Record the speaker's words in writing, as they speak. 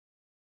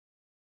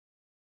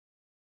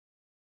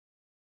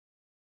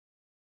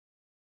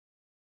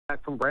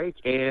back from break,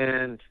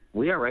 and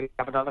we already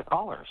have another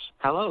caller.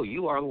 Hello,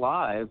 you are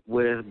live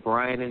with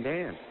Brian and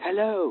Dan.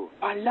 Hello.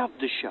 I love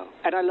the show,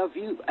 and I love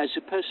you as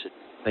a person.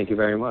 Thank you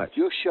very much.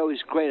 Your show is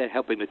great at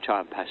helping the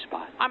time pass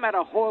by. I'm at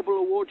a horrible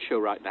award show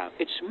right now.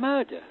 It's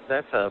murder.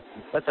 That's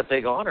a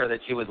big honor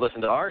that you would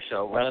listen to our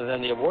show rather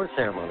than the award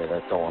ceremony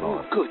that's going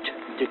on. Good.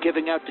 They're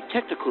giving out the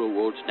technical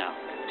awards now.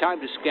 Time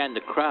to scan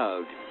the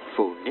crowd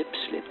for nip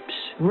slips.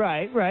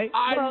 Right.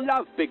 I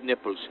love big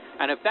nipples,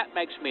 and if that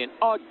makes me an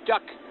odd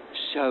duck,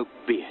 so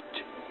be it.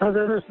 No,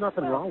 there's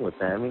nothing wrong with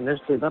that. I mean, there's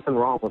nothing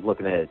wrong with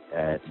looking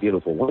at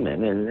beautiful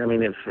women. And, I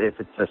mean, if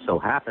it just so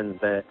happens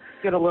that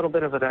you get a little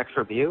bit of an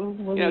extra view.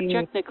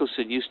 Jack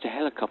Nicholson used to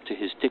helicopter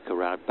his dick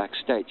around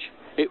backstage.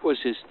 It was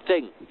his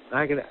thing.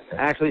 I can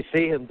actually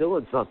see him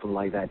doing something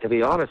like that, to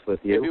be honest with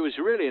you. If he was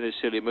really in a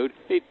silly mood,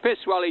 he'd piss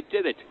while he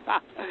did it.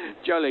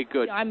 Jolly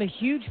good. I'm a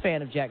huge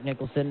fan of Jack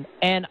Nicholson,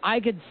 and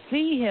I could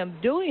see him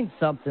doing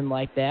something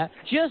like that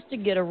just to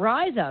get a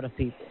rise out of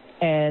people.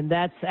 And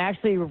that's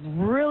actually a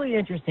really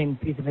interesting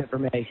piece of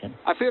information.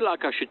 I feel like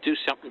I should do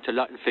something to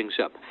lighten things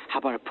up. How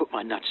about I put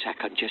my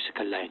nutsack on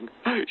Jessica Lange?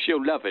 She'll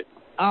love it.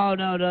 Oh,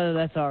 no,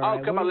 that's all right.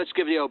 Oh, come on, let's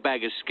give the old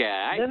bag a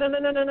scare, eh? No.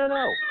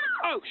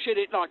 Oh, shit,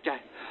 it like that.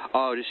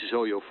 Oh, this is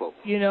all your fault.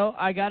 You know,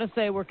 I gotta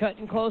say we're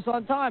cutting close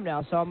on time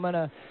now, so I'm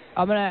gonna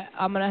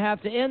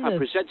have to end this. I'm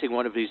presenting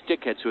one of these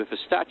dickheads with a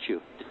statue.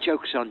 The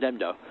joke's on them,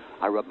 though.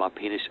 I rub my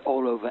penis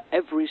all over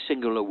every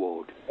single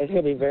award. It's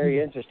going to be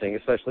very interesting,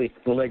 especially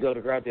when they go to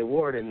grab the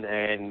award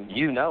and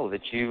you know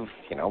that you've,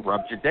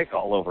 rubbed your dick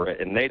all over it,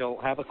 and they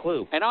don't have a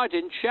clue. And I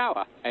didn't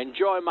shower.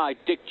 Enjoy my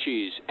dick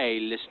cheese,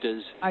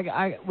 A-listers.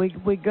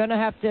 We're gonna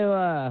have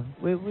to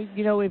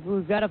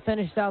we've got to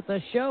finish out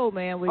the show,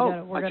 man.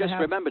 I just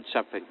remembered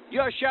something.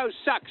 Your show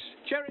sucks,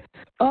 Cherry.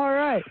 All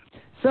right.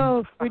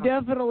 So we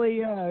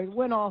definitely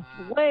went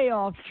way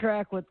off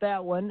track with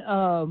that one.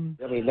 I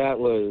mean, that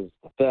was.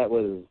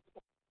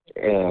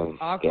 Oh,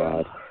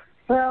 awkward. God.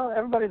 Well,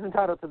 everybody's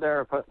entitled to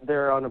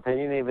their own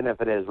opinion, even if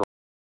it is